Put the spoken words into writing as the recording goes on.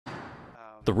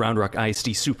The Round Rock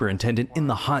ISD superintendent in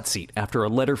the hot seat after a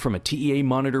letter from a TEA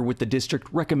monitor with the district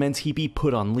recommends he be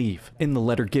put on leave. In the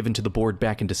letter given to the board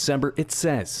back in December, it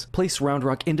says, place Round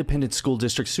Rock Independent School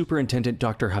District Superintendent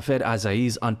Dr. Hafed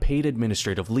Azaiz on paid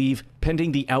administrative leave,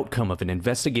 pending the outcome of an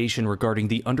investigation regarding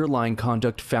the underlying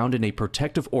conduct found in a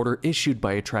protective order issued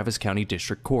by a Travis County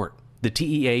District Court. The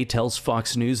TEA tells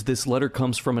Fox News this letter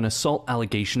comes from an assault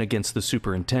allegation against the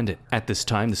superintendent. At this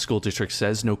time, the school district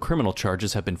says no criminal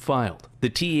charges have been filed.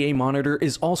 The TEA monitor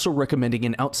is also recommending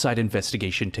an outside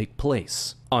investigation take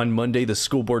place. On Monday, the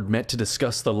school board met to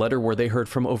discuss the letter where they heard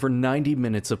from over 90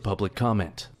 minutes of public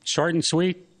comment. Short and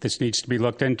sweet, this needs to be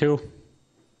looked into.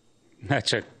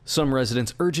 That's it. Some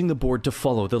residents urging the board to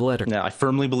follow the letter. Now, I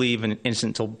firmly believe in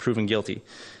innocent until proven guilty.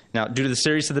 Now, due to the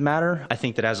seriousness of the matter, I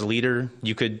think that as a leader,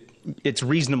 it's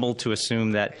reasonable to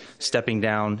assume that stepping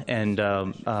down and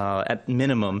at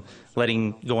minimum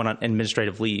letting go on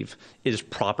administrative leave is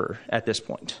proper at this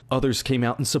point. Others came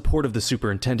out in support of the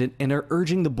superintendent and are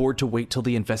urging the board to wait till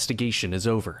the investigation is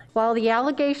over. While the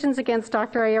allegations against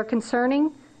Dr. A are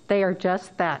concerning, they are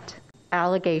just that,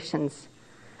 allegations.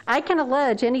 I can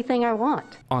allege anything I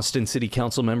want. Austin City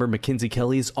Council member Mackenzie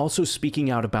Kelly is also speaking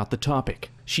out about the topic.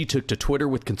 She took to Twitter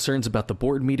with concerns about the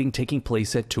board meeting taking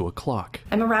place at 2 o'clock.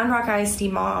 I'm a Round Rock ISD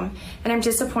mom, and I'm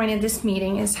disappointed this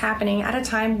meeting is happening at a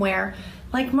time where,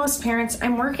 like most parents,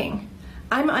 I'm working.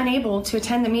 I'm unable to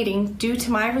attend the meeting due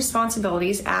to my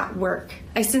responsibilities at work.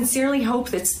 I sincerely hope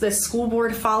that the school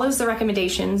board follows the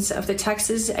recommendations of the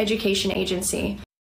Texas Education Agency